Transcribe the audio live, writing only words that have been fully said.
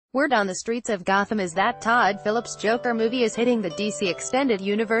Word on the streets of Gotham is that Todd Phillips' Joker movie is hitting the DC Extended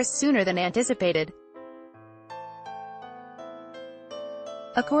Universe sooner than anticipated.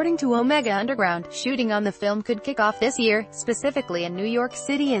 According to Omega Underground, shooting on the film could kick off this year, specifically in New York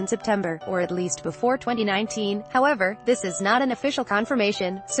City in September, or at least before 2019. However, this is not an official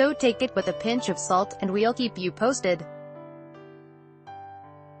confirmation, so take it with a pinch of salt, and we'll keep you posted.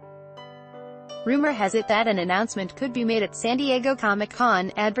 Rumor has it that an announcement could be made at San Diego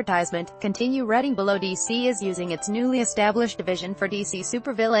Comic-Con. Advertisement. Continue reading below. DC is using its newly established division for DC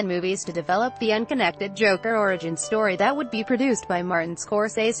supervillain movies to develop the unconnected Joker origin story that would be produced by Martin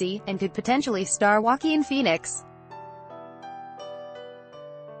Scorsese, and could potentially star Joaquin Phoenix.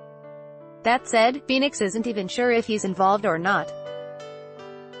 That said, Phoenix isn't even sure if he's involved or not.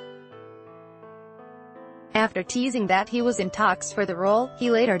 After teasing that he was in talks for the role, he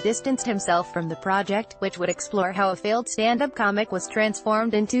later distanced himself from the project, which would explore how a failed stand-up comic was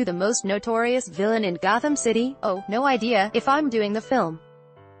transformed into the most notorious villain in Gotham City. "Oh, no idea if I'm doing the film.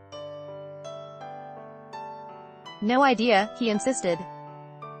 No idea," he insisted.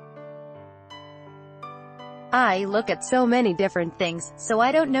 "I look at so many different things, so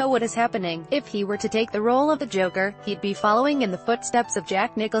I don't know what is happening." If he were to take the role of the Joker, he'd be following in the footsteps of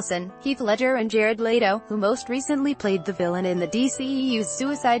Jack Nicholson, Heath Ledger and Jared Leto, who most recently played the villain in the DCEU's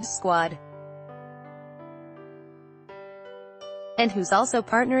Suicide Squad, and who's also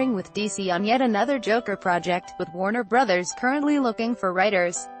partnering with DC on yet another Joker project, with Warner Brothers currently looking for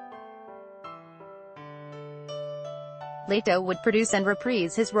writers. Leto would produce and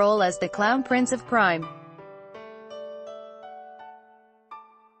reprise his role as the Clown Prince of Crime.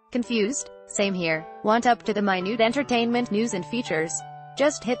 Confused? Same here. Want up-to-the-minute entertainment news and features?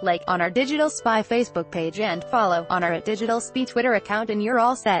 Just hit like on our Digital Spy Facebook page and follow on our @DigitalSpy Twitter account and you're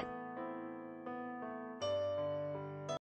all set.